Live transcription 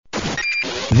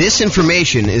This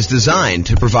information is designed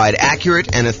to provide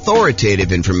accurate and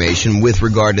authoritative information with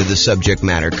regard to the subject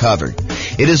matter covered.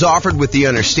 It is offered with the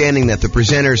understanding that the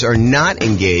presenters are not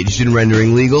engaged in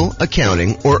rendering legal,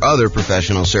 accounting, or other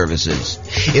professional services.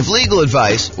 If legal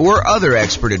advice or other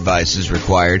expert advice is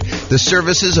required, the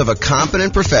services of a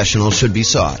competent professional should be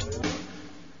sought.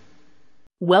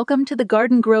 Welcome to the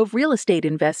Garden Grove Real Estate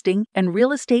Investing and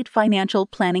Real Estate Financial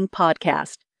Planning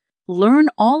Podcast. Learn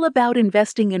all about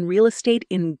investing in real estate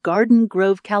in Garden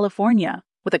Grove, California,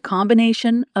 with a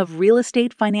combination of real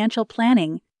estate financial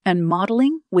planning and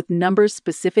modeling with numbers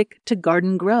specific to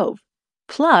Garden Grove.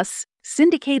 Plus,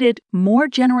 syndicated, more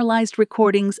generalized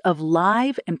recordings of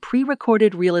live and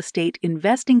pre-recorded real estate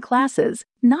investing classes,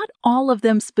 not all of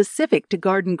them specific to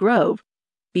Garden Grove.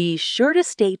 Be sure to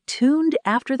stay tuned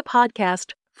after the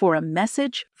podcast for a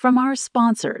message from our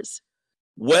sponsors.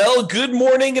 Well, good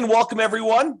morning and welcome,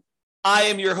 everyone. I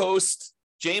am your host,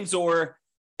 James Orr,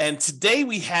 and today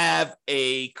we have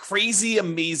a crazy,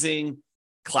 amazing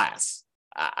class.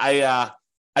 I've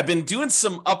been doing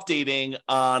some updating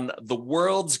on the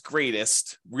world's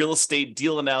greatest real estate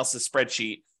deal analysis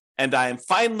spreadsheet, and I am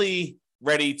finally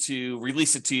ready to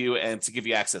release it to you and to give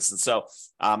you access. And so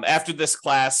after this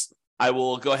class, I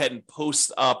will go ahead and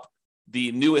post up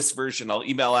the newest version. I'll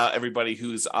email out everybody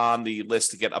who's on the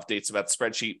list to get updates about the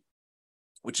spreadsheet,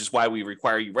 which is why we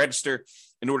require you register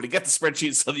in order to get the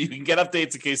spreadsheet so that you can get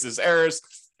updates in case there's errors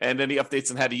and any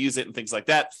updates on how to use it and things like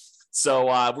that. So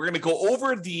we're going to go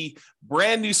over the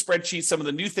brand new spreadsheet, some of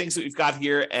the new things that we've got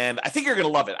here, and I think you're going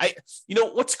to love it.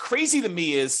 What's crazy to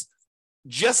me is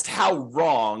just how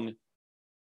wrong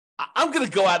I'm going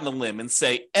to go out on a limb and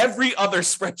say every other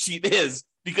spreadsheet is,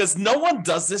 because no one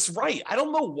does this right. I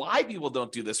don't know why people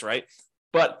don't do this right,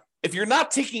 but if you're not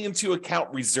taking into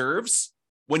account reserves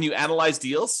when you analyze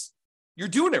deals, you're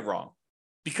doing it wrong,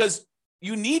 because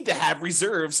you need to have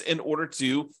reserves in order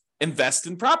to invest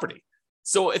in property.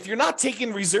 So if you're not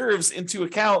taking reserves into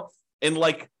account in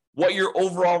like what your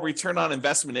overall return on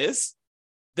investment is,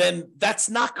 then that's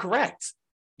not correct.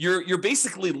 You're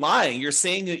basically lying. You're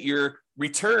saying that your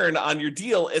return on your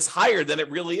deal is higher than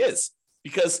it really is,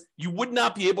 because you would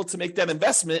not be able to make that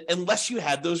investment unless you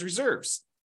had those reserves.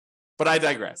 But I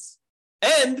digress.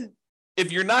 And if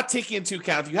you're not taking into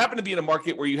account, if you happen to be in a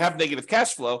market where you have negative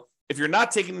cash flow, if you're not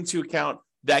taking into account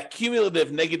that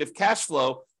cumulative negative cash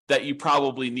flow that you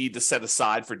probably need to set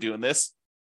aside for doing this,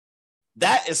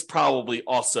 that is probably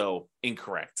also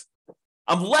incorrect.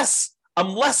 I'm less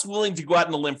willing to go out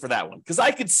on a limb for that one, because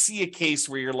I could see a case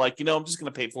where you're like, I'm just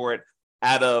going to pay for it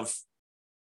out of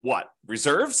what?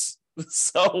 Reserves?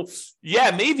 So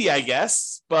yeah, maybe, I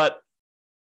guess, but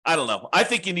I don't know. I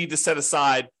think you need to set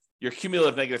aside your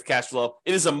cumulative negative cash flow.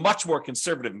 It is a much more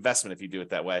conservative investment if you do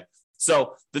it that way.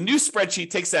 So the new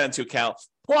spreadsheet takes that into account.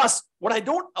 Plus, what I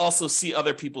don't also see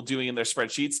other people doing in their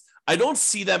spreadsheets, I don't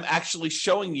see them actually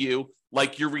showing you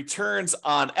like your returns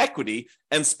on equity,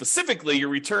 and specifically your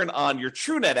return on your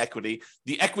true net equity,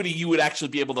 the equity you would actually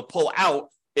be able to pull out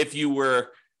if you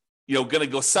were, going to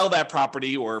go sell that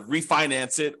property or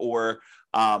refinance it, or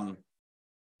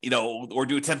or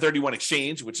do a 1031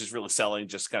 exchange, which is really selling,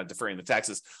 just kind of deferring the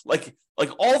taxes. Like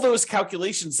all those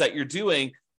calculations that you're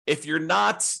doing, if you're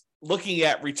not looking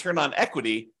at return on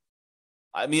equity,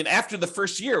 I mean, after the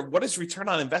first year, what does return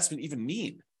on investment even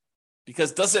mean?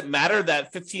 Because does it matter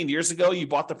that 15 years ago you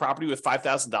bought the property with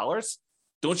 $5,000?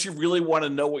 Don't you really want to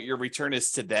know what your return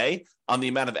is today on the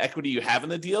amount of equity you have in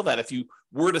the deal, that if you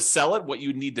were to sell it, what you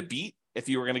would need to beat if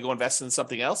you were going to go invest in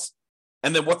something else?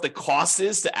 And then what the cost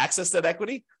is to access that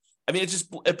equity? I mean,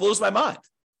 it blows my mind.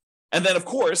 And then, of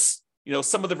course,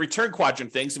 some of the return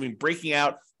quadrant things, breaking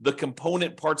out the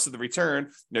component parts of the return,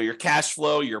 your cash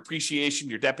flow, your appreciation,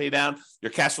 your debt pay down,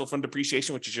 your cash flow from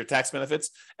depreciation, which is your tax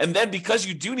benefits. And then because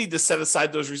you do need to set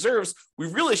aside those reserves, we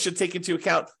really should take into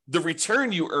account the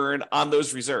return you earn on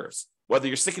those reserves, whether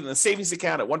you're sticking in the savings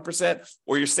account at 1%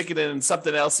 or you're sticking it in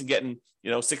something else and getting,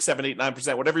 6, 7, 8,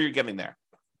 9%, whatever you're getting there.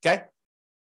 Okay.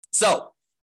 So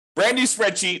brand new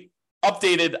spreadsheet,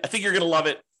 updated. I think you're going to love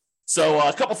it. So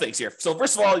a couple things here. So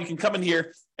first of all, you can come in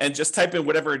here and just type in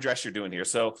whatever address you're doing here.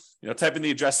 So, type in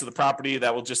the address of the property.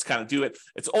 That will just kind of do it.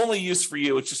 It's only used for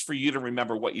you. It's just for you to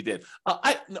remember what you did.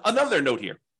 Another note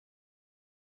here.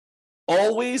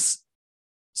 Always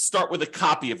start with a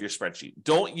copy of your spreadsheet.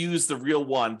 Don't use the real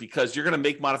one, because you're going to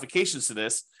make modifications to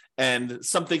this, and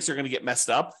some things are going to get messed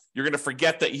up. You're going to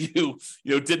forget that you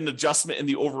did an adjustment in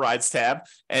the overrides tab,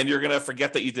 and you're going to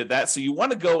forget that you did that. So you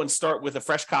want to go and start with a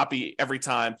fresh copy every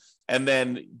time, and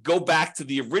then go back to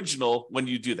the original when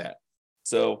you do that.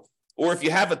 So Or if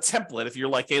you have a template, if you're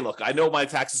like, hey, look, I know my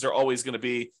taxes are always going to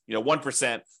be,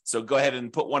 1%. So go ahead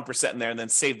and put 1% in there and then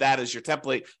save that as your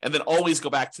template. And then always go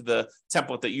back to the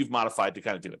template that you've modified to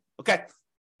kind of do it. Okay.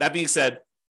 That being said,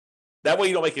 that way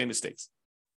you don't make any mistakes.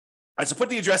 All right. So put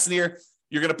the address in here.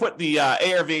 You're going to put the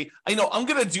ARV. I'm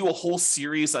going to do a whole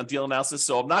series on deal analysis.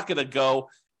 So I'm not going to go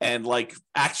and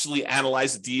actually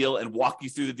analyze the deal and walk you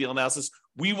through the deal analysis.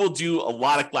 We will do a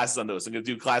lot of classes on those. I'm going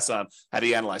to do a class on how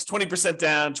to analyze 20%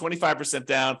 down, 25%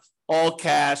 down, all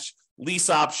cash, lease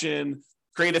option,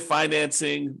 creative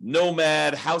financing,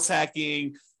 nomad, house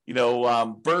hacking,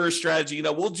 BRRRR strategy.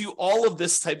 We'll do all of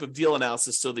this type of deal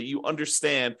analysis so that you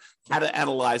understand how to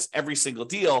analyze every single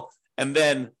deal. And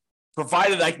then,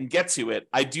 provided I can get to it,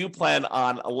 I do plan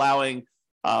on allowing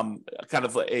kind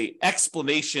of a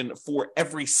explanation for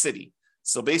every city.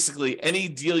 So basically, any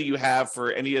deal you have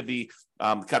for any of the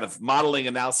kind of modeling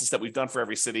analysis that we've done for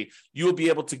every city, you will be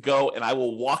able to go and I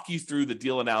will walk you through the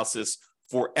deal analysis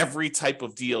for every type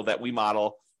of deal that we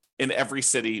model in every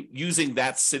city using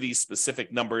that city's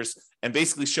specific numbers and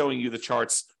basically showing you the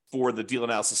charts for the deal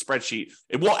analysis spreadsheet.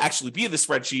 It won't actually be the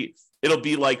spreadsheet. It'll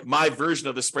be like my version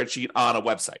of the spreadsheet on a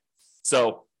website.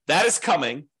 So that is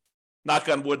coming. Knock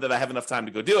on wood that I have enough time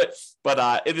to go do it,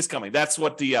 but it is coming. That's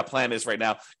what the plan is right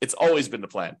now. It's always been the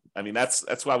plan. I mean,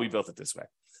 that's why we built it this way.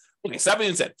 Okay, so that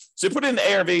being said, so you put in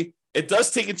the ARV. It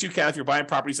does take into account if you're buying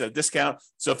properties at a discount.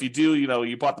 So if you do,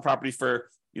 you bought the property for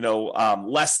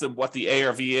less than what the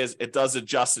ARV is, it does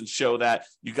adjust and show that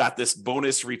you got this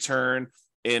bonus return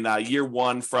in year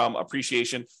one from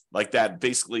appreciation, like that.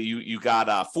 Basically, you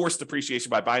got forced appreciation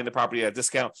by buying the property at a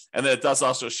discount, and then it does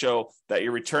also show that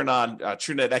your return on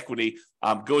true net equity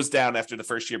goes down after the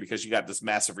first year because you got this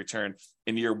massive return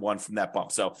in year one from that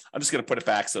bump. So I'm just going to put it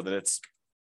back so that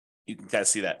you can kind of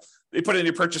see that. They put in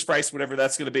your purchase price, whatever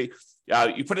that's going to be.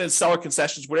 You put in seller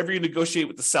concessions, whatever you negotiate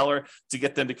with the seller to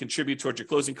get them to contribute towards your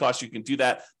closing costs, you can do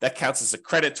that. That counts as a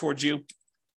credit towards you.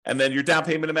 And then your down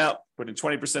payment amount, put in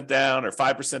 20% down or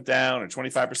 5% down or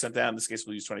 25% down. In this case,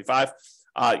 we'll use 25.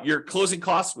 Your closing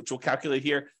costs, which we'll calculate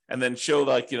here, and then show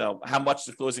how much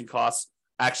the closing costs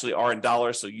actually are in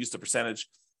dollars. So use the percentage.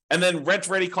 And then rent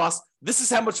ready costs. This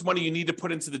is how much money you need to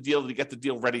put into the deal to get the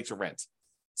deal ready to rent.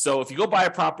 So if you go buy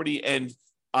a property and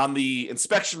on the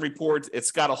inspection report, it's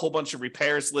got a whole bunch of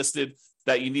repairs listed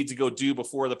that you need to go do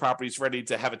before the property is ready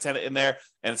to have a tenant in there,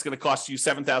 and it's going to cost you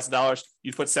 $7,000,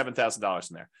 you put $7,000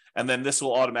 in there. And then this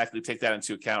will automatically take that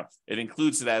into account. It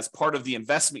includes it as part of the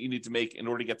investment you need to make in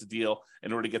order to get the deal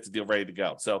ready to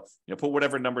go. So, put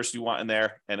whatever numbers you want in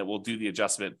there, and it will do the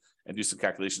adjustment and do some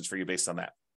calculations for you based on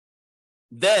that.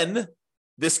 Then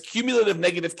this cumulative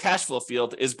negative cash flow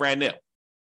field is brand new.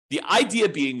 The idea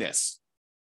being this: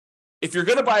 if you're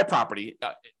going to buy a property,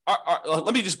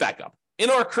 let me just back up. In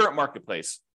our current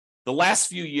marketplace, the last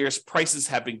few years, prices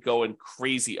have been going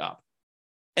crazy up,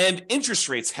 and interest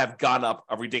rates have gone up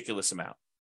a ridiculous amount.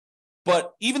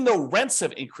 But even though rents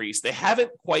have increased, they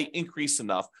haven't quite increased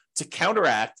enough to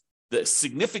counteract the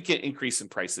significant increase in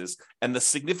prices and the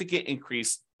significant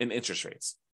increase in interest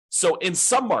rates. So in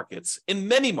some markets, in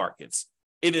many markets,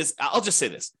 I'll just say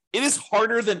this, it is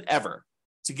harder than ever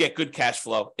to get good cash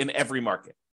flow in every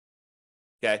market.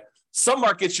 Okay. Some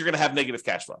markets, you're going to have negative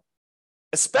cash flow,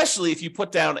 especially if you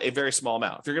put down a very small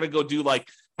amount. If you're going to go do like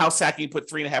house hacking, put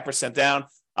 3.5% down,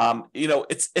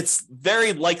 it's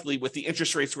very likely with the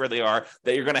interest rates where they are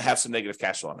that you're going to have some negative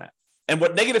cash flow on that. And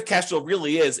what negative cash flow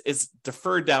really is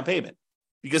deferred down payment.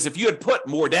 Because if you had put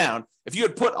more down, if you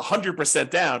had put 100%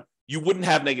 down, you wouldn't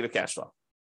have negative cash flow,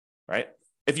 right?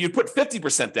 If you put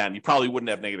 50% down, you probably wouldn't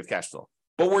have negative cash flow.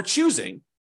 But we're choosing,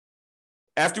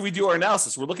 after we do our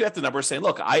analysis, we're looking at the numbers saying,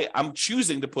 look, I'm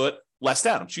choosing to put less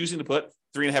down. I'm choosing to put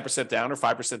 3.5% down or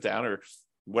 5% down or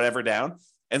whatever down.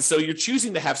 And so you're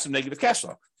choosing to have some negative cash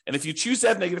flow. And if you choose to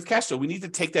have negative cash flow, we need to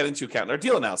take that into account in our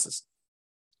deal analysis.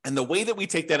 And the way that we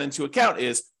take that into account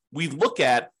is we look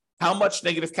at how much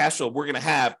negative cash flow we're going to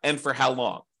have and for how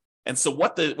long. And so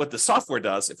what the software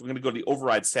does, if we're going to go to the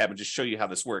overrides tab and just show you how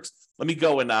this works, let me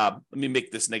go and let me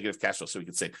make this negative cash flow so we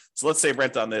can see. So let's say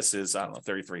rent on this is, I don't know,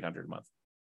 $3,300 a month.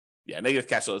 Yeah, negative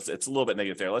cash flow, it's a little bit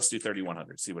negative there. Let's do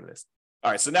 $3,100, see what it is.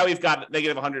 All right, so now we've got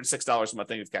negative $106 a month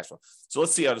negative cash flow. So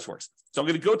let's see how this works. So I'm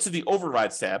going to go to the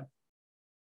overrides tab.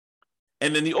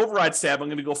 And in the overrides tab, I'm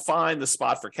going to go find the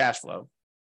spot for cash flow,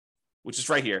 which is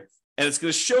right here. And it's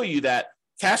going to show you that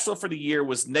cash flow for the year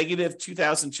was negative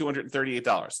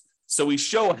 $2,238. So we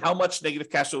show how much negative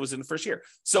cash flow was in the first year.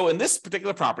 So in this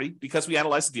particular property, because we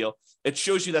analyzed the deal, it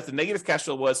shows you that the negative cash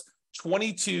flow was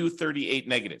 $2,238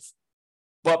 negative.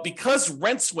 But because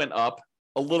rents went up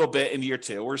a little bit in year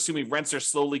 2. We're assuming rents are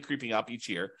slowly creeping up each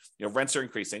year. Rents are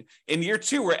increasing. In year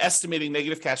 2, we're estimating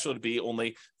negative cash flow to be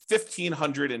only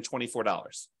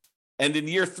 $1,524. And in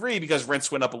year 3, because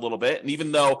rents went up a little bit, and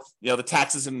even though the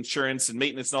taxes and insurance and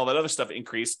maintenance and all that other stuff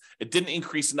increased, it didn't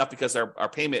increase enough because our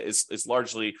payment is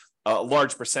largely a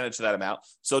large percentage of that amount.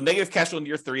 So negative cash flow in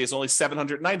year 3 is only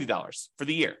 $790 for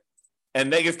the year. And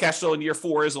negative cash flow in year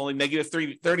 4 is only negative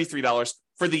 $33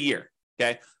 for the year.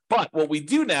 Okay. But what we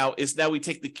do now is we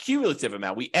take the cumulative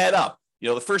amount. We add up.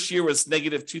 The first year was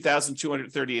negative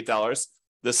 $2,238.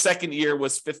 The second year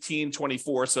was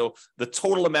 $1,524. So the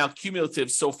total amount cumulative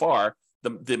so far,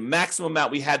 the maximum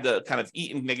amount we had to kind of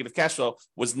eat in negative cash flow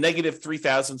was negative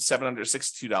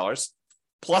 $3,762,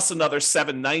 plus another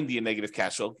 $790 in negative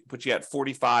cash flow, put you at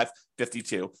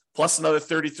 $4,552, plus another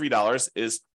 $33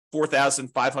 is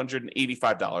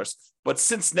 $4,585. But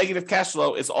since negative cash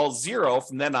flow is all zero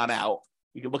from then on out,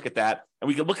 we can look at that, and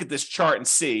we can look at this chart and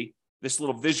see this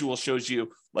little visual shows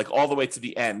you like all the way to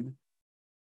the end.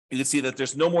 You can see that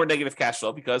there's no more negative cash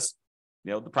flow because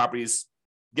the property's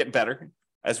getting better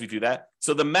as we do that.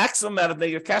 So the maximum amount of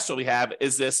negative cash flow we have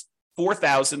is this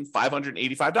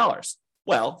 $4,585.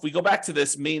 Well, if we go back to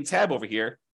this main tab over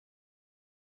here,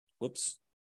 whoops.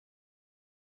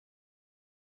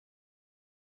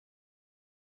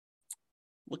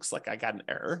 Looks like I got an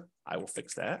error. I will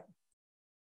fix that.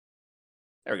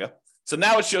 There we go. So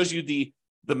now it shows you the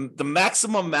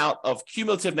maximum amount of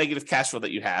cumulative negative cash flow that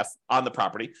you have on the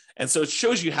property. And so it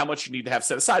shows you how much you need to have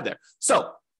set aside there.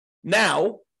 So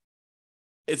now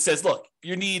it says, look,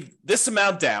 you need this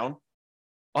amount down,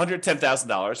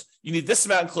 $110,000. You need this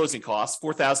amount in closing costs,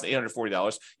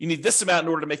 $4,840. You need this amount in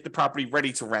order to make the property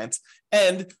ready to rent.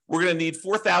 And we're going to need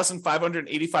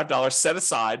 $4,585 set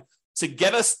aside to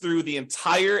get us through the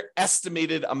entire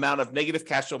estimated amount of negative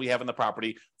cash flow we have in the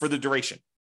property for the duration.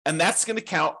 And that's going to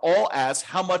count all as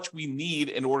how much we need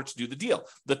in order to do the deal.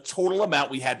 The total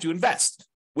amount we had to invest,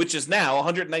 which is now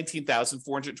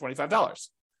 $119,425.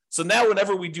 So now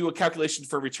whenever we do a calculation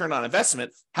for return on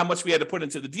investment, how much we had to put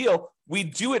into the deal, we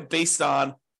do it based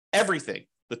on everything: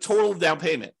 the total down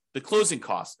payment, the closing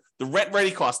costs, the rent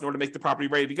ready costs in order to make the property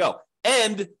ready to go,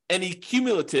 and any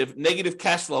cumulative negative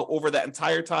cash flow over that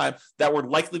entire time that we're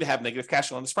likely to have negative cash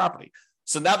flow on this property.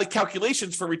 So now the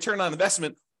calculations for return on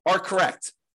investment are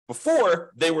correct.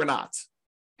 Before, they were not.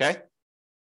 Okay?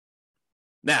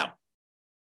 Now,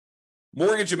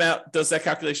 mortgage amount does that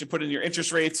calculation, put in your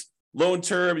interest rates, loan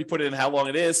term, you put in how long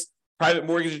it is. Private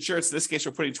mortgage insurance, in this case,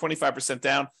 we're putting 25%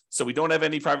 down, so we don't have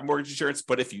any private mortgage insurance.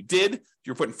 But if you did,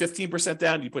 you're putting 15%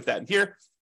 down, you put that in here.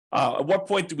 At what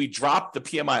point do we drop the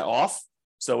PMI off?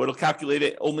 So it'll calculate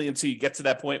it only until you get to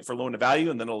that point for loan to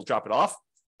value, and then it'll drop it off.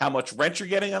 How much rent you're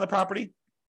getting on the property.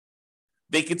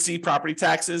 Vacancy, property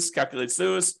taxes, calculates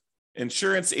those.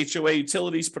 Insurance, HOA,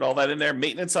 utilities, put all that in there.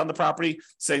 Maintenance on the property,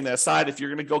 setting that aside. If you're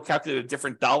going to go calculate a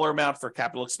different dollar amount for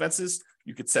capital expenses,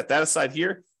 you could set that aside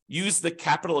here. Use the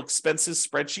capital expenses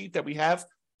spreadsheet that we have,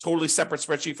 totally separate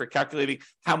spreadsheet for calculating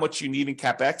how much you need in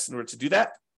CapEx in order to do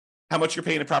that. How much you're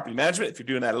paying in property management, if you're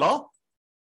doing that at all,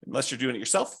 unless you're doing it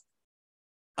yourself.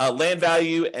 Land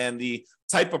value and the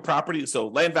type of property. So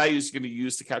land value is going to be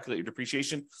used to calculate your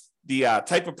depreciation. The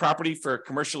type of property for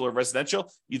commercial or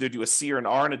residential, either do a C or an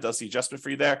R, and it does the adjustment for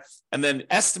you there. And then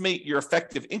estimate your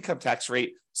effective income tax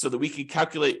rate so that we can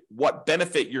calculate what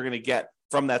benefit you're going to get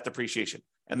from that depreciation.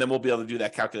 And then we'll be able to do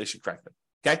that calculation correctly.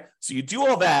 Okay, so you do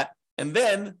all that, and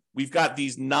then we've got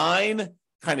these 9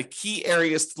 kind of key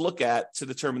areas to look at to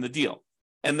determine the deal.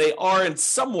 And they are in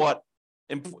somewhat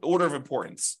order of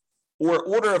importance or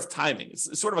order of timing.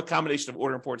 It's sort of a combination of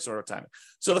order of importance and order of timing.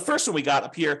 So the first one we got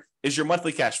up here is your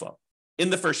monthly cash flow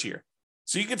in the first year.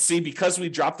 So you can see, because we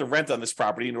dropped the rent on this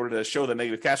property in order to show the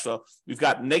negative cash flow, we've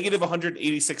got negative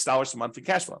 $186 a month in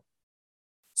cash flow.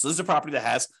 So this is a property that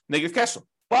has negative cash flow.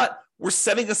 But we're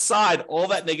setting aside all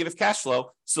that negative cash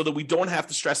flow so that we don't have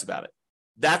to stress about it.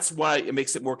 That's why it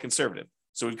makes it more conservative.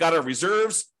 So we've got our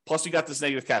reserves, plus we got this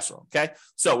negative cash flow, okay?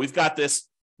 So we've got this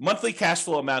monthly cash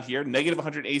flow amount here, negative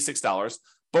 $186,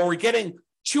 but we're getting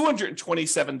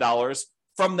 $227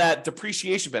 from that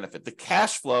depreciation benefit, the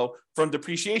cash flow from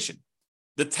depreciation,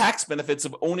 the tax benefits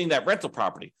of owning that rental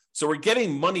property. So we're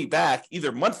getting money back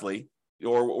either monthly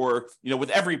or with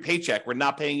every paycheck. We're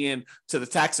not paying in to the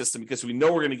tax system because we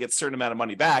know we're going to get a certain amount of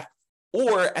money back,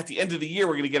 or at the end of the year,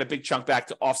 we're going to get a big chunk back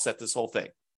to offset this whole thing.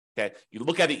 Okay, you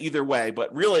look at it either way,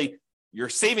 but really you're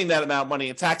saving that amount of money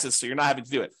in taxes, so you're not having to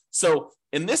do it. So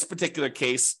in this particular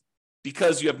case,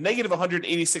 because you have negative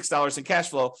 $186 in cash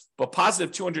flow, but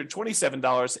positive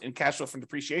 $227 in cash flow from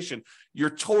depreciation, your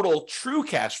total true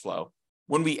cash flow,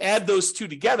 when we add those two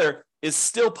together, is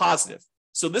still positive.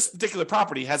 So this particular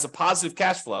property has a positive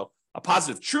cash flow, a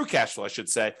positive true cash flow, I should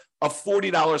say, of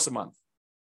 $40 a month.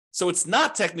 So it's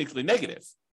not technically negative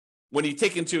when you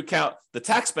take into account the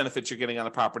tax benefits you're getting on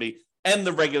the property and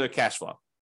the regular cash flow.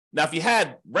 Now, if you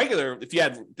had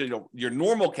your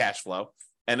normal cash flow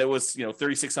and it was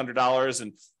 $3,600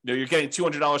 and you're getting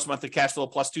 $200 a month of cash flow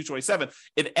plus $227,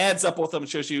 it adds up both of them and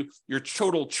shows you your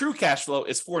total true cash flow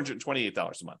is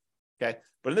 $428 a month. Okay,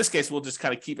 but in this case, we'll just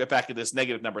kind of keep it back at this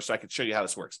negative number so I can show you how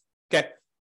this works. Okay,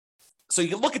 so you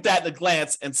can look at that at a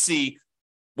glance and see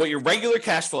what your regular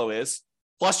cash flow is,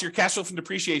 plus your cash flow from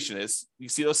depreciation is. You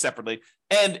see those separately,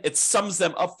 and it sums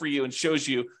them up for you and shows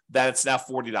you that it's now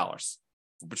 $40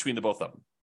 between the both of them.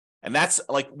 And that's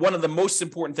like one of the most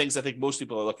important things I think most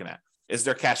people are looking at is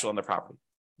their cash flow on their property.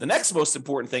 The next most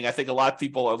important thing I think a lot of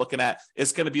people are looking at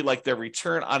is going to be like their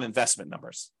return on investment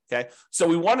numbers. Okay, so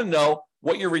we want to know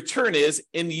what your return is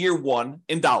in year one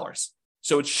in dollars.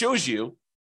 So it shows you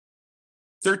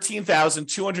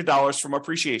 $13,200 from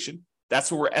appreciation.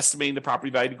 That's where we're estimating the property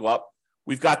value to go up.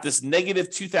 We've got this negative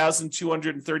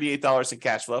 $2,238 in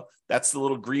cash flow. That's the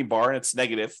little green bar, and it's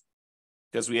negative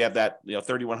because we have that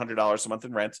 $3,100 a month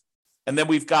in rent. And then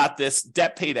we've got this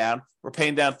debt pay down. We're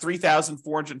paying down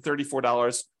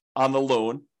 $3,434 on the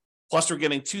loan, plus we're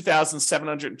getting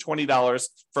 $2,720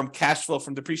 from cash flow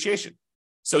from depreciation.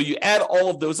 So you add all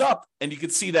of those up, and you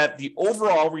can see that the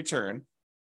overall return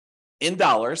in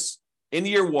dollars in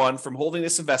year one from holding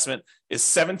this investment is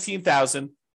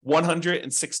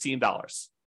 $17,116.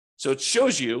 So it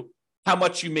shows you how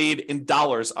much you made in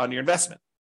dollars on your investment.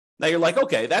 Now you're like,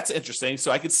 okay, that's interesting.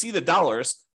 So I could see the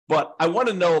dollars, but I want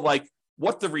to know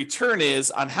what the return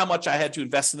is on how much I had to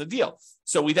invest in the deal.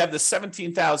 So we'd have the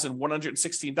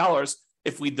 $17,116.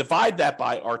 If we divide that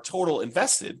by our total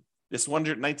invested, this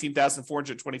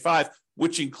 $119,425,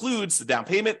 which includes the down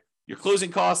payment, your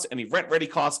closing costs, any rent-ready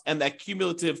costs, and that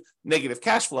cumulative negative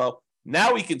cash flow,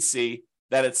 now we can see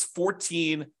that it's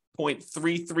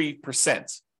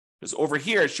 14.33%. Because over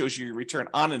here, it shows you your return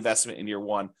on investment in year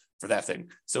one for that thing.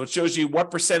 So it shows you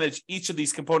what percentage each of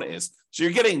these component is. So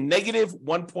you're getting negative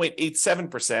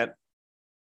 1.87%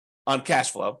 on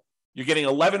cash flow. You're getting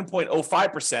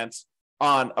 11.05%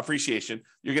 on appreciation.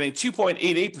 You're getting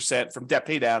 2.88% from debt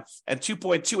pay down and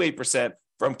 2.28%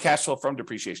 from cash flow from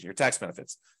depreciation, your tax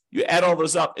benefits. You add all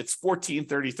those up, it's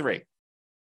 1433.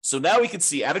 So now we can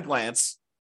see at a glance,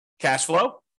 cash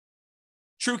flow,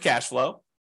 true cash flow,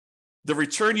 the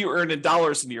return you earned in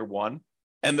dollars in year one,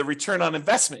 and the return on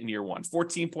investment in year one,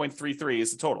 14.33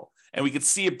 is the total. And we can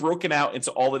see it broken out into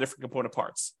all the different component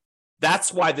parts.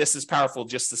 That's why this is powerful,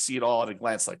 just to see it all at a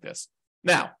glance like this.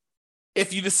 Now,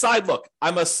 if you decide, look,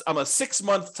 I'm a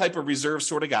 6-month type of reserve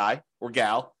sort of guy or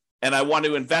gal, and I want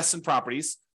to invest in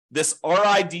properties, this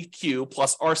RIDQ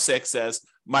plus R6 says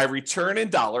my return in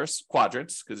dollars,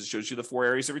 quadrants, because it shows you the 4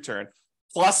 areas of return,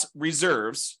 plus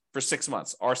reserves for 6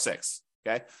 months, R6.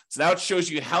 Okay, so now it shows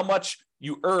you how much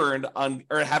you earned on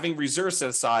having reserves set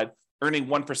aside, earning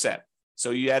 1%. So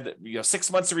you had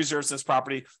 6 months of reserves in this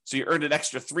property, so you earned an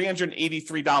extra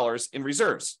 $383 in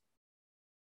reserves.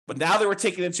 But now that we're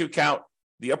taking into account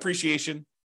the appreciation,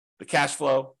 the cash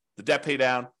flow, the debt pay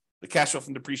down, the cash flow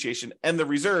from depreciation, and the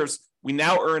reserves, we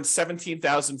now earn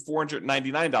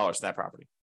 $17,499 in that property.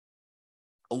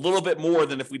 A little bit more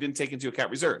than if we didn't take into account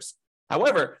reserves.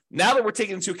 However, now that we're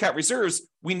taking into account reserves,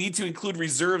 we need to include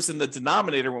reserves in the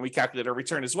denominator when we calculate our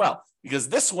return as well, because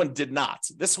this one did not.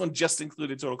 This one just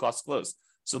included total cost to close.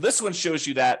 So this one shows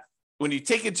you that when you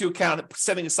take into account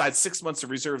setting aside 6 months of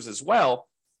reserves as well,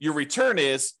 your return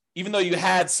is, even though you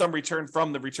had some return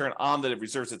from the return on the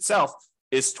reserves itself,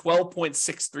 is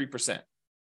 12.63%.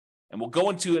 And we'll go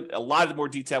into a lot more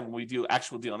detail when we do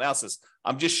actual deal analysis.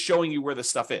 I'm just showing you where this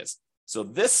stuff is. So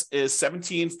this is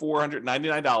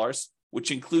 $17,499,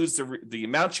 which includes the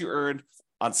amount you earned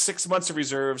on 6 months of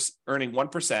reserves, earning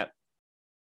 1%.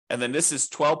 And then this is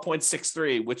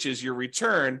 12.63, which is your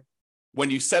return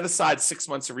when you set aside 6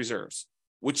 months of reserves,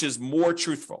 which is more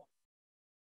truthful.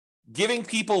 Giving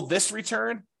people this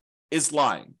return is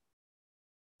lying,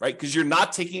 right? Because you're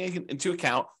not taking into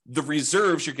account the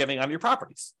reserves you're getting on your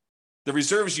properties. The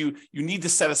reserves you need to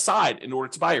set aside in order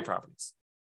to buy your properties.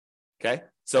 Okay,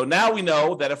 so now we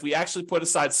know that if we actually put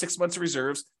aside 6 months of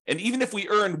reserves, and even if we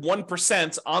earn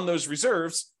 1% on those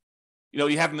reserves, you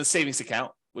have them in the savings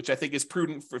account, which I think is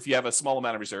prudent for if you have a small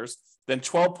amount of reserves, then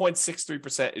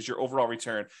 12.63% is your overall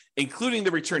return, including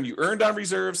the return you earned on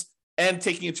reserves and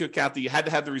taking into account that you had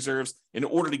to have the reserves in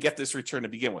order to get this return to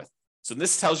begin with. So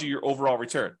this tells you your overall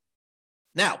return.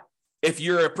 Now, if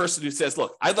you're a person who says,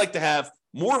 look, I'd like to have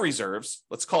more reserves,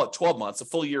 let's call it 12 months, a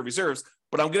full year of reserves,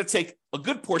 but I'm going to take a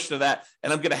good portion of that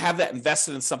and I'm going to have that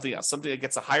invested in something else, something that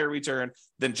gets a higher return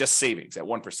than just savings at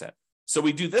 1%. So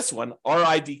we do this one,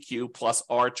 RIDQ plus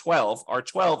R12.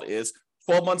 R12 is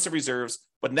 12 months of reserves,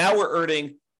 but now we're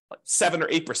earning 7 or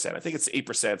 8%. I think it's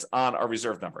 8% on our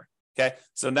reserve number. Okay.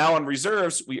 So now on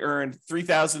reserves, we earned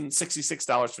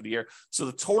 $3,066 for the year. So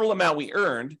the total amount we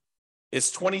earned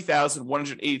is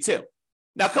 $20,182.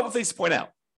 Now, a couple of things to point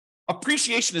out.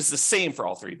 Appreciation is the same for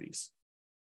all three of these.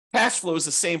 Cash flow is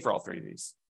the same for all three of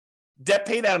these. Debt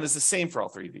pay down is the same for all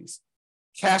three of these.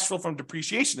 Cash flow from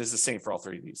depreciation is the same for all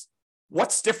three of these.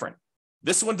 What's different?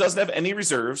 This one doesn't have any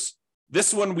reserves.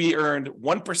 This one we earned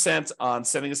 1% on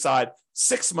setting aside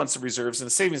 6 months of reserves in a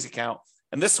savings account.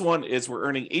 And this one is we're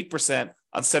earning 8%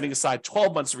 on setting aside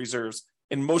 12 months of reserves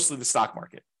in mostly the stock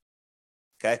market.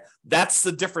 Okay, that's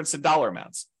the difference in dollar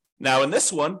amounts. Now in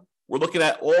this one, we're looking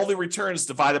at all the returns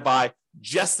divided by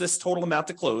just this total amount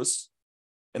to close.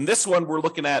 In this one, we're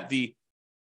looking at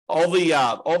all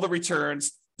the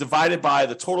returns divided by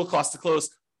the total cost to close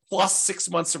plus 6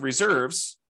 months of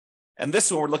reserves. And this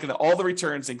one, we're looking at all the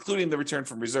returns, including the return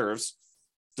from reserves,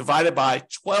 divided by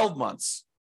 12 months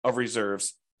of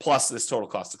reserves plus this total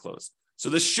cost to close. So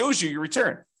this shows you your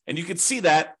return. And you can see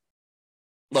that,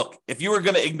 look, if you were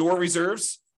going to ignore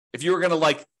reserves, if you were going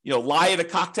to lie at a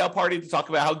cocktail party to talk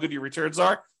about how good your returns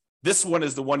are, this one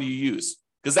is the one you use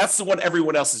because that's the one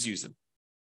everyone else is using,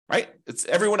 right?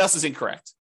 Everyone else is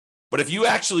incorrect. But if you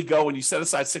actually go and you set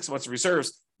aside 6 months of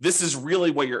reserves, this is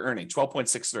really what you're earning,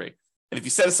 12.63. And if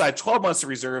you set aside 12 months of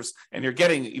reserves and you're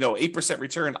getting 8%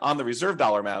 return on the reserve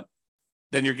dollar amount,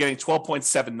 then you're getting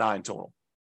 12.79 total.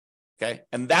 Okay.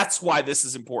 And that's why this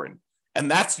is important. And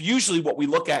that's usually what we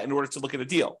look at in order to look at a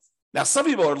deal. Now, some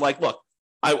people are like, look,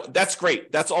 that's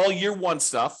great. That's all year one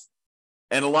stuff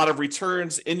and a lot of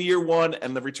returns in year one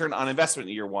and the return on investment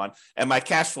in year one and my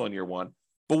cash flow in year one.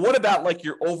 But what about like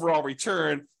your overall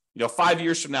return, 5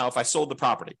 years from now, if I sold the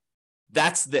property?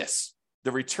 That's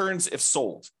the returns if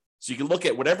sold. So you can look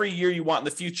at whatever year you want in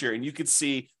the future and you could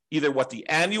see either what the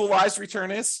annualized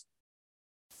return is,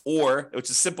 which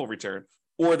is simple return,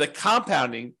 or the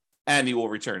compounding annual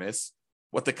return is,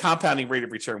 what the compounding rate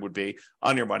of return would be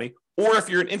on your money. Or if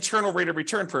you're an internal rate of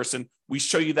return person, we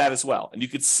show you that as well. And you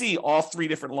could see all three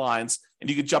different lines and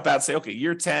you could jump out and say, okay,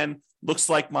 year 10 looks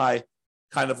like my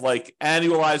kind of like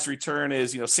annualized return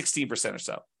is, 16% or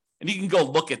so. And you can go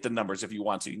look at the numbers if you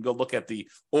want to. You can go look at the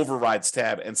overrides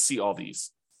tab and see all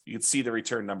these. You can see the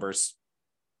return numbers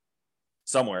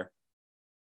somewhere.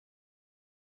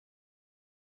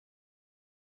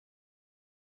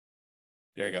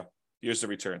 There you go. Here's the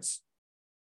returns.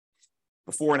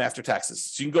 Before and after taxes.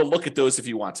 So you can go look at those if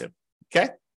you want to. Okay?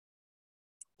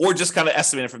 Or just kind of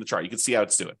estimate it from the chart. You can see how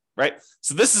it's doing, right?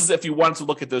 So this is if you wanted to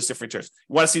look at those different returns.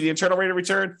 You want to see the internal rate of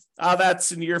return?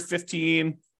 That's in year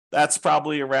 15. That's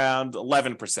probably around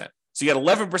 11%. So you get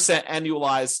 11%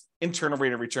 annualized internal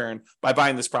rate of return by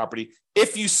buying this property.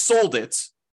 If you sold it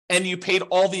and you paid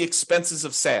all the expenses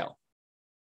of sale,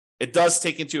 it does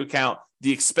take into account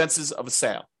the expenses of a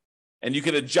sale. And you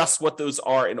can adjust what those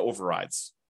are in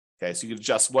overrides. Okay, so you can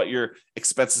adjust what your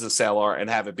expenses of sale are and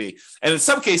have it be. And in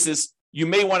some cases, you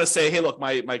may want to say, hey, look,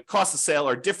 my costs of sale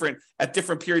are different at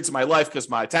different periods of my life because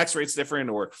my tax rate's different,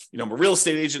 or I'm a real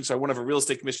estate agent, so I won't have a real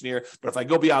estate commission here. But if I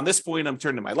go beyond this point, I'm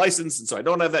turning my license, and so I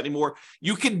don't have that anymore.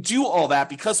 You can do all that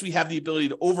because we have the ability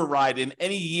to override in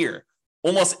any year,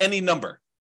 almost any number.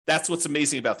 That's what's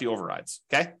amazing about the overrides.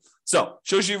 Okay, so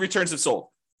shows you returns if sold.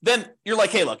 Then you're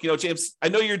like, hey, look, James, I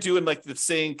know you're doing like the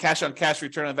saying cash on cash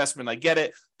return on investment. I get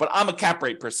it, but I'm a cap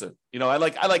rate person. I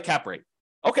like cap rate.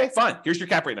 Okay, fine. Here's your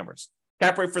cap rate numbers.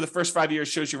 Cap rate for the first 5 years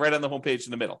shows you right on the homepage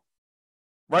in the middle,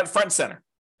 right front and center.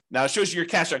 Now it shows you your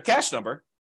cash on cash number,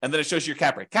 and then it shows you your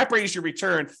cap rate. Cap rate is your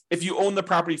return if you own the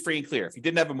property free and clear, if you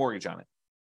didn't have a mortgage on it.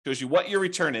 It shows you what your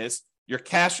return is, your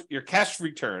cash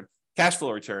return, cash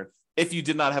flow return, if you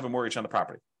did not have a mortgage on the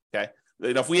property. Okay.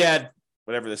 If we had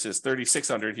whatever this is,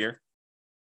 3,600 here,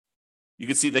 you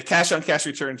can see the cash on cash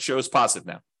return shows positive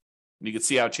now. And you can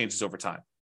see how it changes over time.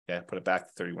 Okay, put it back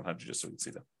to 3,100 just so we can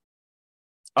see them.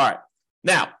 All right.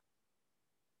 Now,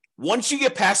 once you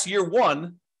get past year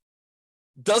one,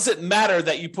 does it matter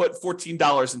that you put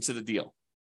 $14 into the deal?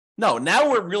 No, now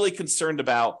we're really concerned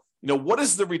about, what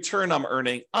is the return I'm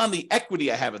earning on the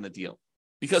equity I have in the deal?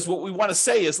 Because what we want to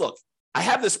say is, look, I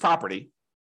have this property,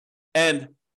 and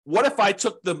what if I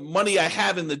took the money I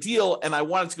have in the deal and I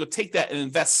wanted to go take that and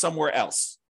invest somewhere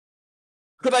else?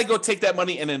 Could I go take that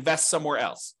money and invest somewhere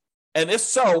else? And if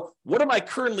so, what am I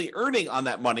currently earning on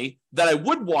that money that I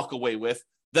would walk away with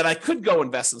that I could go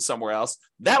invest in somewhere else?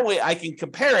 That way I can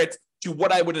compare it to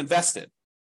what I would invest in.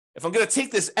 If I'm going to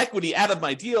take this equity out of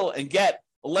my deal and get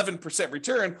 11%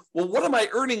 return, well, what am I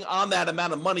earning on that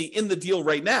amount of money in the deal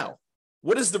right now?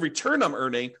 What is the return I'm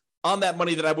earning on that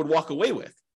money that I would walk away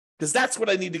with? Because that's what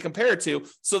I need to compare it to,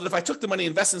 so that if I took the money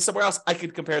and invested somewhere else, I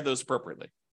could compare those appropriately.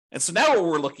 And so now what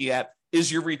we're looking at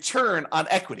is your return on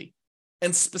equity.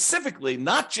 And specifically,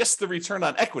 not just the return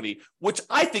on equity, which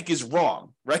I think is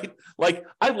wrong, right? Like,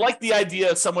 I like the idea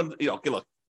of someone, okay, look,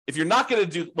 if you're not going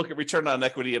to look at return on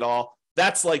equity at all,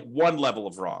 that's like one level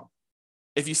of wrong.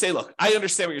 If you say, look, I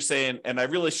understand what you're saying, and I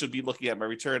really should be looking at my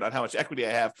return on how much equity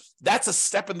I have, that's a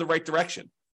step in the right direction.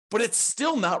 But it's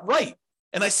still not right.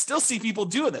 And I still see people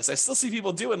doing this. I still see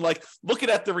people doing, like, looking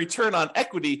at the return on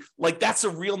equity like that's a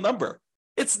real number.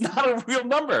 It's not a real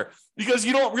number because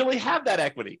you don't really have that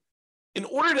equity. In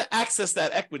order to access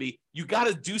that equity, you got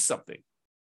to do something.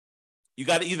 You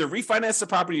got to either refinance the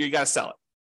property or you got to sell it.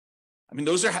 I mean,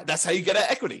 that's how you get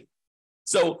equity.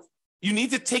 So you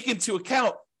need to take into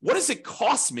account, what does it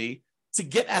cost me to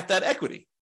get at that equity?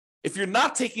 If you're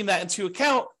not taking that into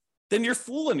account, then you're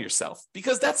fooling yourself,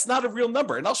 because that's not a real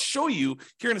number. And I'll show you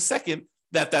here in a second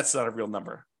that that's not a real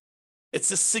number.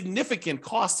 It's a significant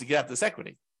cost to get at this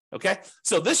equity. Okay.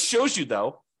 So this shows you,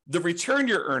 though, the return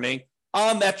you're earning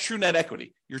on that true net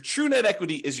equity. Your true net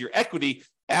equity is your equity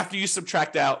after you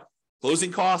subtract out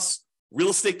closing costs, real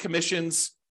estate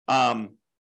commissions,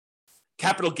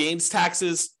 capital gains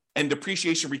taxes, and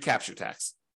depreciation recapture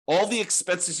tax. All the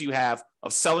expenses you have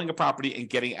of selling a property and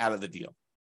getting out of the deal.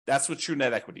 That's what true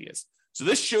net equity is. So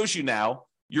this shows you now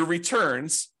your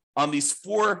returns on these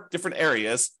 4 different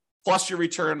areas, plus your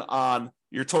return on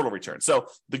your total return. So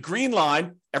the green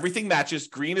line, everything matches.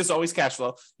 Green is always cash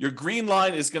flow. Your green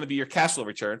line is going to be your cash flow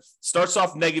return. Starts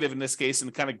off negative in this case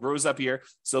and kind of grows up here,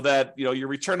 so that your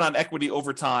return on equity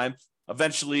over time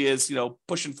eventually is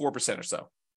pushing 4% or so.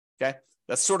 Okay,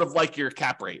 that's sort of like your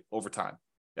cap rate over time.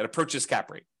 It approaches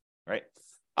cap rate, right?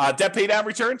 Debt pay down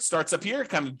return starts up here,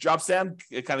 kind of drops down,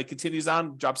 it kind of continues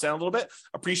on, drops down a little bit.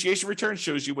 Appreciation return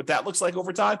shows you what that looks like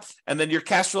over time. And then your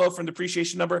cash flow from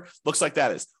depreciation number looks like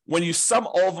that is. When you sum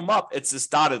all of them up, it's this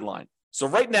dotted line. So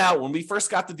right now, when we first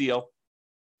got the deal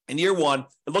in year 1,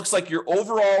 it looks like your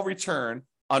overall return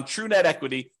on true net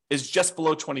equity is just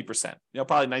below 20%,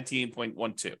 probably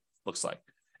 19.12 looks like.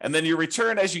 And then your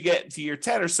return as you get to year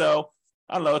 10 or so,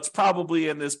 I don't know, it's probably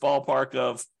in this ballpark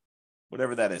of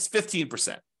whatever that is,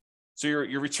 15%. So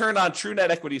your return on true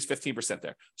net equity is 15%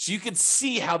 there. So you can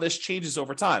see how this changes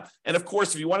over time. And of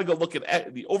course, if you want to go look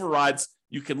at the overrides,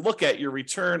 you can look at your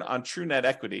return on true net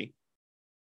equity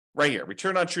right here,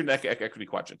 return on true net equity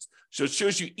quadrants. So it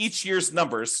shows you each year's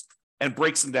numbers and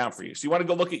breaks them down for you. So you want to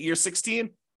go look at year 16?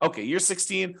 Okay, year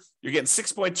 16, you're getting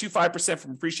 6.25%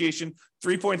 from appreciation,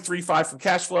 3.35 from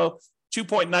cash flow,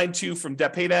 2.92 from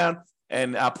debt pay down,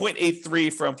 and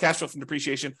 0.83 from cash flow from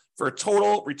depreciation, for a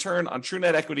total return on true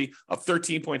net equity of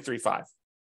 13.35.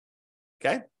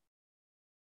 Okay?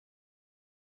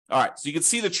 All right, so you can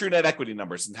see the true net equity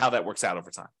numbers and how that works out over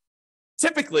time.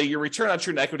 Typically, your return on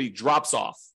true net equity drops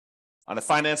off. On a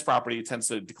finance property, it tends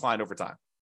to decline over time.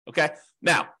 Okay?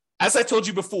 Now, as I told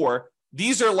you before,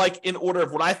 these are like in order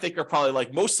of what I think are probably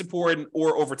like most important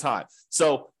or over time.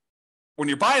 So when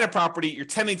you're buying a property, you're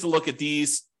tending to look at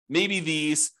these, maybe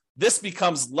these. This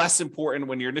becomes less important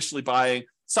when you're initially buying.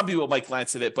 Some people might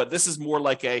glance at it, but this is more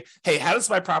like hey, how does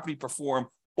my property perform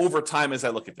over time as I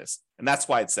look at this? And that's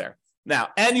why it's there. Now,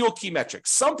 annual key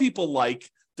metrics. Some people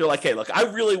they're like, hey, look, I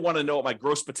really want to know what my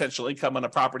gross potential income on a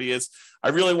property is. I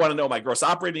really want to know what my gross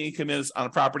operating income is on a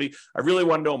property. I really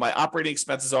want to know what my operating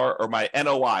expenses are, or my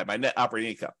NOI, my net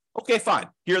operating income. Okay, fine.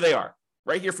 Here they are,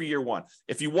 right here for year 1.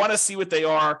 If you want to see what they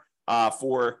are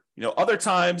for other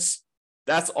times,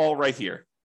 that's all right here.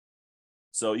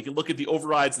 So you can look at the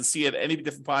overrides and see it at any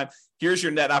different time. Here's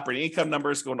your net operating income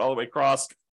numbers going all the way across.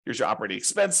 Here's your operating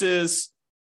expenses.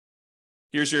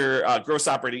 Here's your gross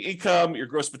operating income, your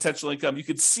gross potential income. You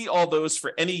can see all those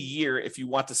for any year if you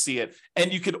want to see it,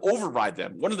 and you can override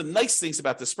them. One of the nice things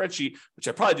about this spreadsheet, which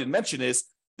I probably didn't mention, is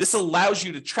this allows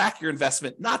you to track your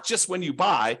investment, not just when you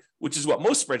buy, which is what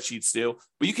most spreadsheets do,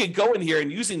 but you can go in here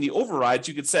and using the overrides,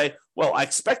 you could say, well, I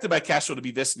expected my cash flow to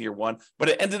be this in year 1, but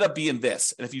it ended up being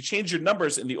this. And if you change your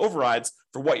numbers in the overrides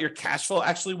for what your cash flow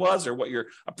actually was, or what your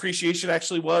appreciation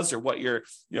actually was, or what your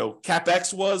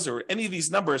CapEx was, or any of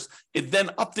these numbers, it then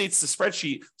updates the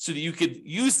spreadsheet so that you could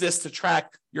use this to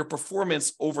track your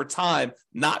performance over time,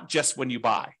 not just when you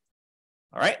buy.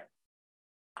 All right.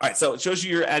 All right, so it shows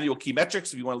you your annual key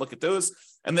metrics if you want to look at those.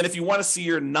 And then if you want to see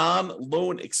your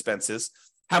non-loan expenses,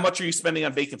 how much are you spending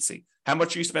on vacancy? How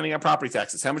much are you spending on property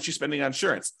taxes? How much are you spending on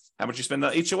insurance? How much you spend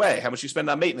on HOA? How much you spend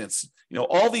on maintenance?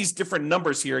 All these different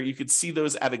numbers here, you could see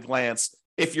those at a glance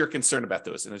if you're concerned about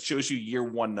those. And it shows you year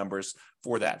one numbers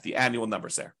for that, the annual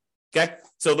numbers there. Okay.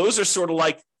 So those are sort of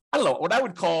like, I don't know, what I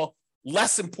would call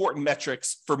less important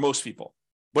metrics for most people.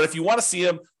 But if you want to see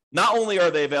them, not only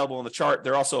are they available in the chart,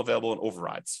 they're also available in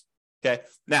overrides. Okay.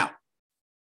 Now,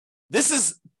 this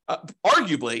is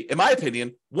arguably, in my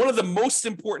opinion, one of the most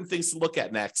important things to look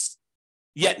at next,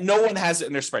 yet no one has it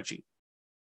in their spreadsheet.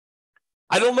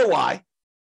 I don't know why.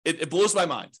 It blows my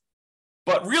mind.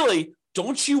 But really,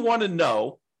 don't you want to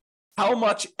know how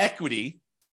much equity,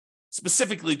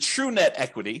 specifically true net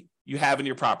equity, you have in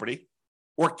your property,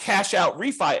 or cash out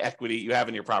refi equity you have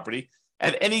in your property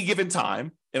at any given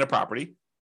time in a property?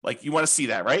 Like, you want to see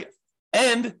that, right?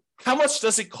 And how much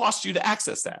does it cost you to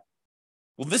access that?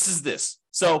 Well, this is this.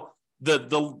 So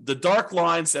the dark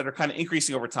lines that are kind of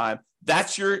increasing over time,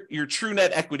 that's your true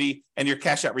net equity and your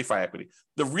cash out refi equity.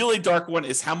 The really dark one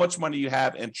is how much money you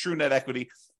have in true net equity,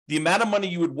 the amount of money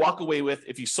you would walk away with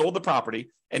if you sold the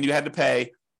property and you had to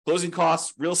pay closing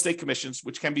costs, real estate commissions,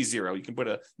 which can be zero. You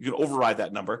can override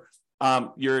that number.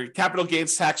 Your capital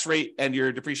gains tax rate and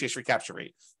your depreciation recapture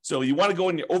rate. So you want to go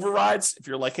in your overrides. If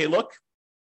you're like, hey, look,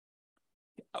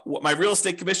 what my real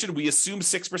estate commission, we assume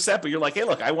 6%, but you're like, hey,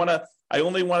 look, I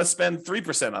only want to spend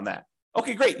 3% on that.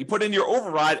 Okay, great. You put in your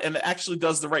override and it actually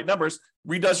does the right numbers,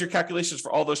 redoes your calculations for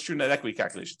all those true net equity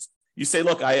calculations. You say,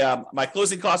 look, my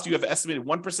closing costs, you have estimated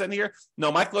 1% here.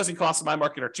 No, my closing costs in my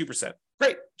market are 2%.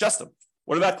 Great, adjust them.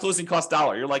 What about closing cost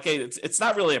dollar? You're like, hey, it's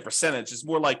not really a percentage. It's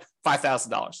more like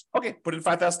 $5,000. Okay, put in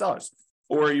 $5,000.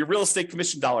 Or your real estate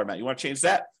commission dollar amount. You want to change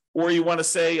that? Or you want to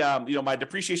say, my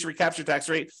depreciation recapture tax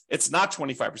rate, it's not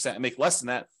 25%. I make less than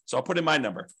that, so I'll put in my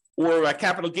number. Or a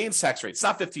capital gains tax rate, it's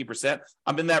not 15%.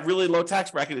 I'm in that really low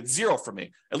tax bracket. It's zero for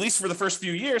me, at least for the first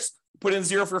few years. Put in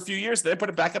zero for a few years, then put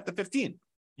it back up to 15.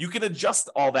 You can adjust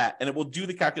all that, and it will do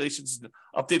the calculations and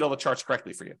update all the charts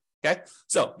correctly for you. Okay,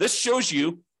 so this shows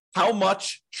you how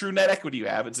much true net equity you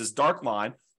have. It's this dark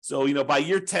line. So, by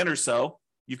year 10 or so,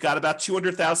 you've got about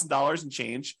 $200,000 and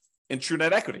change in true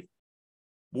net equity.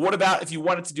 But what about if you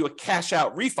wanted to do a cash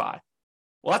out refi?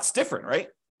 Well, that's different, right?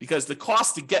 Because the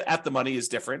cost to get at the money is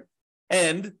different.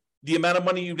 And the amount of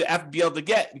money you have to be able to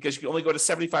get, because you can only go to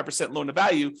 75% loan to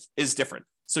value, is different.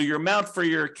 So your amount for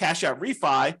your cash out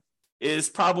refi is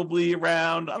probably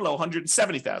around,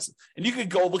 $170,000. And you could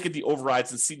go look at the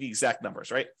overrides and see the exact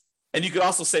numbers, right? And you could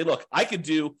also say, look, I don't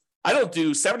do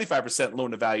 75%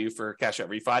 loan to value for cash out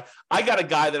refi. I got a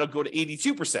guy that'll go to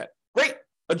 82%. Great.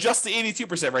 Adjust to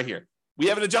 82% right here. We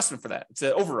have an adjustment for that. It's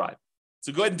an override.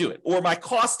 So go ahead and do it. Or my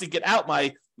cost to get out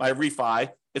my refi,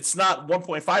 it's not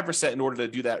 1.5% in order to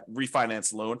do that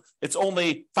refinance loan. It's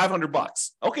only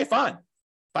 $500. Okay, fine.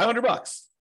 $500.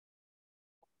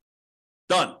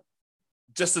 Done.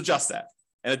 Just adjust that.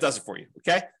 And it does it for you.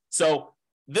 Okay. So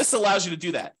this allows you to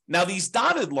do that. Now, these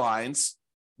dotted lines,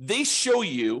 they show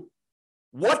you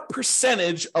what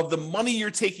percentage of the money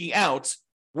you're taking out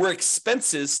were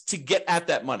expenses to get at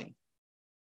that money.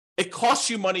 It costs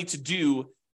you money to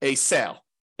do a sale.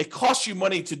 It costs you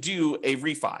money to do a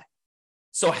refi.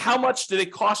 So how much did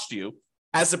it cost you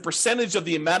as a percentage of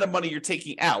the amount of money you're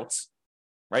taking out,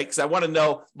 right? Because I want to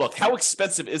know, look, how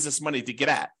expensive is this money to get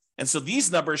at? And so these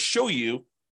numbers show you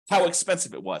how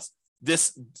expensive it was.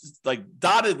 This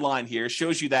dotted line here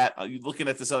shows you that, you're looking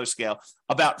at this other scale,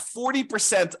 about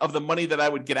 40% of the money that I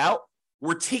would get out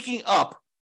were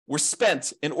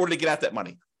spent in order to get at that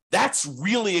money. That's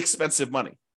really expensive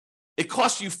money. It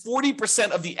costs you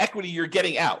 40% of the equity you're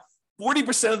getting out.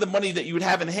 40% of the money that you would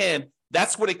have in hand,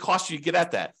 that's what it costs you to get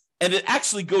at that. And it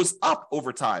actually goes up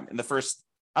over time in the first,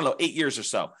 8 years or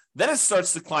so. Then it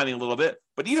starts declining a little bit.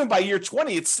 But even by year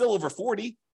 20, it's still over 40.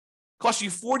 It costs you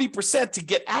 40% to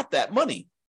get at that money.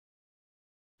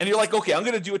 And you're like, okay, I'm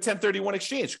going to do a 1031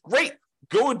 exchange. Great.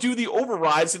 Go and do the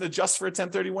overrides and adjust for a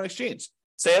 1031 exchange.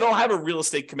 Say, I don't have a real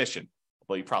estate commission.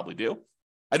 Well, you probably do.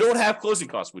 I don't have closing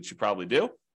costs, which you probably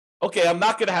do. Okay, I'm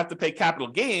not going to have to pay capital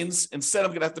gains. Instead, I'm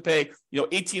going to have to pay,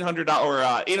 $1,800 or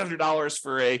 $800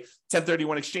 for a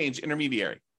 1031 exchange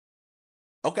intermediary.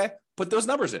 Okay, put those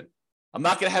numbers in. I'm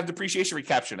not going to have depreciation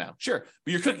recapture now. Sure,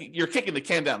 but you're kicking the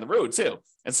can down the road too.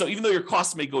 And so even though your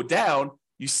costs may go down,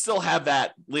 you still have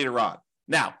that later on.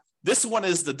 Now, this one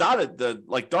is the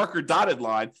darker dotted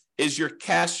line is your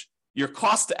cost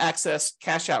to access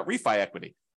cash out refi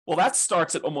equity. Well, that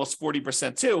starts at almost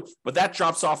 40% too, but that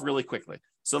drops off really quickly.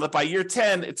 So that by year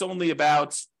 10, it's only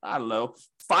about,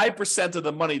 5% of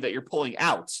the money that you're pulling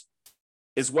out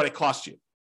is what it costs you.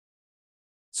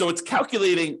 So it's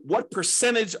calculating what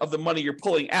percentage of the money you're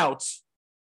pulling out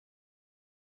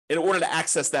in order to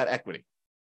access that equity.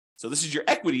 So this is your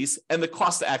equities and the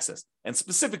cost to access, and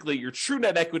specifically your true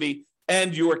net equity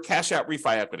and your cash out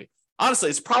refi equity. honestly,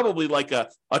 it's probably like a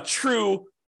true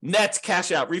net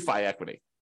cash out refi equity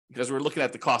because we're looking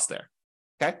at the cost there.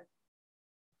 Okay.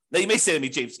 Now you may say to me,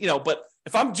 James, but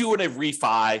if I'm doing a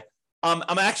refi,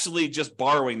 I'm actually just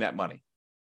borrowing that money.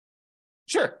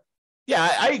 Sure. Yeah,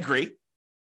 I agree.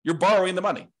 You're borrowing the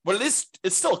money, but it's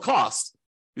still a cost.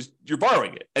 You're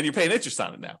borrowing it and you're paying interest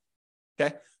on it now.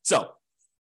 Okay. So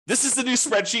this is the new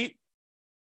spreadsheet.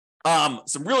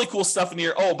 Some really cool stuff in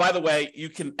here. Oh, by the way, you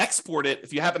can export it.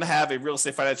 If you happen to have a real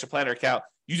estate financial planner account,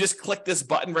 you just click this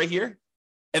button right here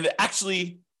and it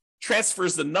actually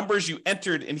transfers the numbers you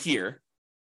entered in here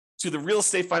to the real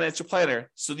estate financial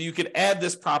planner so that you can add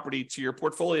this property to your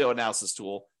portfolio analysis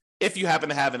tool if you happen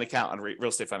to have an account on real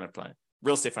estate financial planner.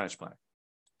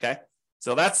 Okay.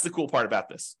 So that's the cool part about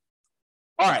this.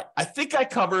 All right. I think I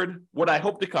covered what I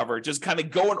hope to cover, just kind of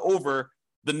going over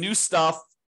the new stuff,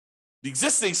 the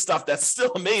existing stuff that's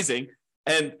still amazing.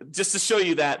 And just to show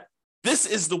you that this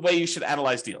is the way you should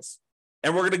analyze deals.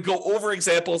 And we're going to go over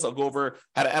examples. I'll go over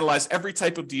how to analyze every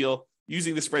type of deal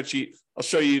using the spreadsheet. I'll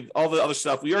show you all the other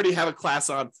stuff. We already have a class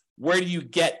on where do you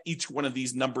get each one of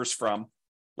these numbers from?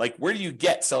 Like, where do you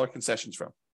get seller concessions from?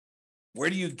 Where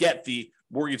do you get the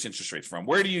mortgage interest rates from?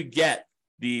 Where do you get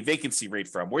the vacancy rate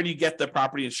from? Where do you get the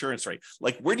property insurance rate?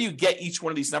 Like, where do you get each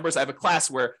one of these numbers? I have a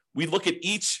class where we look at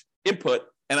each input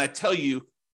and I tell you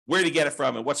where to get it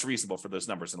from and what's reasonable for those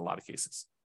numbers in a lot of cases.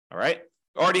 All right.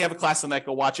 I already have a class on that.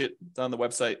 Go watch it. It's on the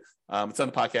website. It's on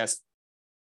the podcast.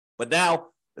 But now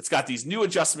it's got these new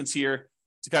adjustments here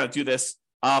to kind of do this.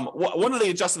 One of the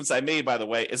adjustments I made, by the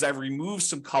way, is I've removed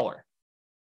some color.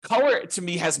 Color to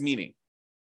me has meaning.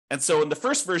 And so in the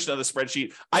first version of the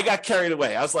spreadsheet, I got carried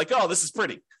away. I was like, oh, this is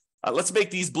pretty. Let's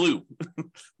make these blue.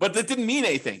 But that didn't mean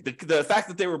anything. The fact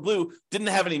that they were blue didn't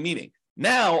have any meaning.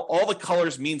 Now all the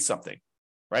colors mean something,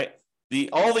 right?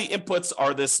 All the inputs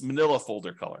are this manila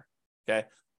folder color, okay?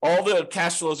 All the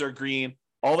cash flows are green.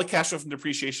 All the cash flow from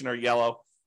depreciation are yellow.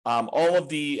 All of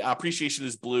the appreciation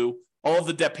is blue. All of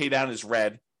the debt pay down is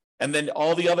red. And then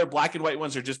all the other black and white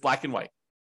ones are just black and white,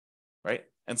 right?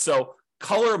 And so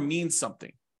color means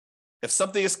something. If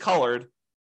something is colored,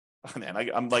 oh man,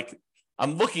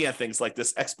 I'm looking at things like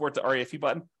this export to REFE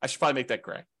button. I should probably make that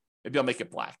gray. Maybe I'll make it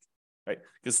black, right?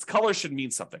 Because color should mean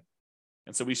something.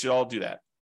 And so we should all do that.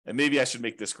 And maybe I should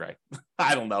make this gray.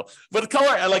 I don't know. But the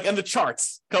color, and the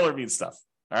charts, color means stuff.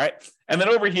 All right. And then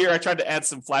over here, I tried to add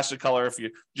some flash of color if you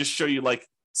just show you like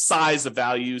size of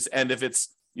values. And if it's,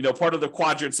 part of the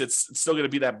quadrants, it's still going to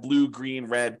be that blue, green,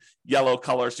 red, yellow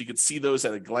color. So you can see those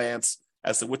at a glance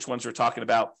as to which ones we're talking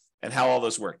about and how all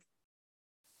those work.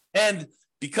 And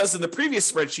because in the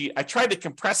previous spreadsheet, I tried to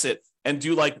compress it and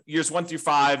do like years 1 through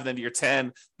 5, then year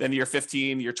 10, then year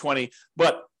 15, year 20.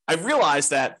 But I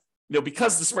realized that,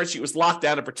 because the spreadsheet was locked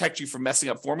down to protect you from messing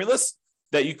up formulas,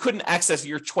 that you couldn't access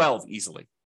year 12 easily.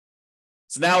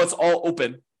 So now it's all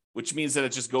open, which means that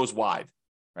it just goes wide,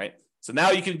 right? So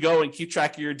now you can go and keep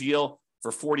track of your deal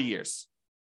for 40 years.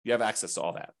 You have access to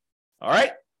all that. All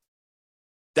right.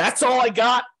 That's all I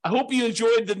got. I hope you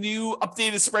enjoyed the new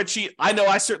updated spreadsheet. I know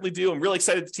I certainly do. I'm really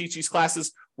excited to teach these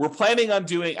classes. We're planning on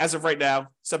doing, as of right now,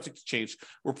 subject to change,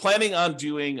 we're planning on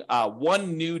doing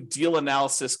one new deal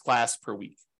analysis class per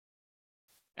week.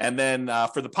 And then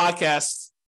for the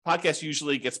podcast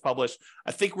usually gets published.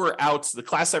 I think we're out. The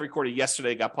class I recorded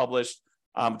yesterday got published,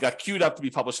 got queued up to be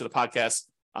published to the podcast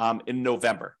in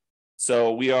November.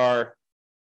 So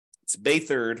it's May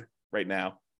 3rd right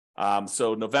now.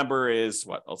 So November is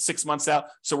 6 months out.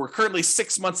 So we're currently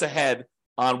 6 months ahead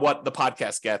on what the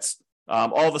podcast gets.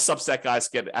 All the Substack guys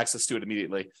get access to it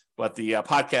immediately, but the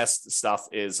podcast stuff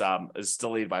is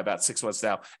delayed by about 6 months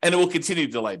now, and it will continue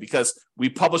to delay because we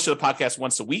publish the podcast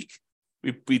once a week.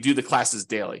 We do the classes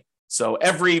daily. So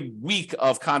every week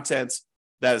of content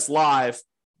that is live,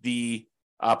 the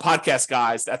podcast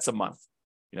guys, that's a month,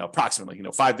 approximately,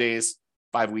 5 days,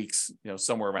 5 weeks,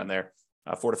 somewhere around there.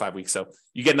 4 to 5 weeks. So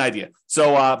you get an idea.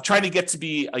 So trying to get to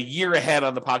be a year ahead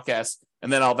on the podcast,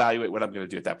 and then I'll evaluate what I'm going to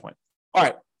do at that point. All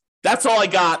right. That's all I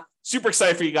got. Super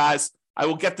excited for you guys. I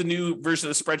will get the new version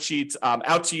of the spreadsheet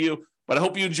out to you, but I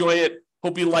hope you enjoy it.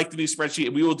 Hope you like the new spreadsheet,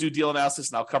 and we will do deal analysis,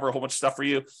 and I'll cover a whole bunch of stuff for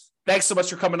you. Thanks so much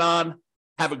for coming on.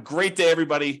 Have a great day,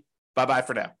 everybody. Bye-bye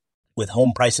for now. With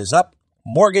home prices up,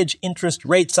 mortgage interest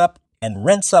rates up, and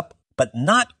rents up, but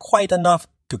not quite enough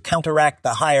to counteract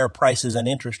the higher prices and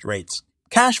interest rates,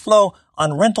 cash flow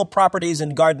on rental properties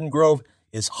in Garden Grove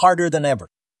is harder than ever.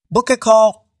 Book a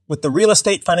call with the Real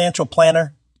Estate Financial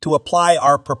Planner to apply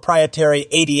our proprietary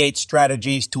 88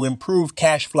 strategies to improve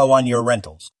cash flow on your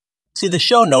rentals. See the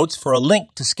show notes for a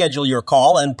link to schedule your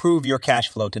call and prove your cash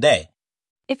flow today.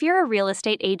 If you're a real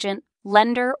estate agent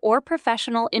lender, or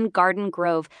professional in Garden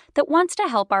Grove that wants to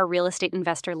help our real estate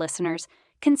investor listeners,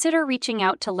 consider reaching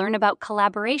out to learn about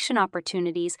collaboration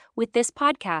opportunities with this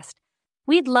podcast.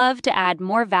 We'd love to add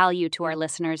more value to our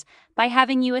listeners by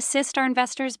having you assist our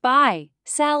investors buy,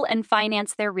 sell, and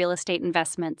finance their real estate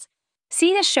investments.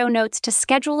 See the show notes to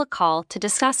schedule a call to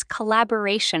discuss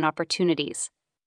collaboration opportunities.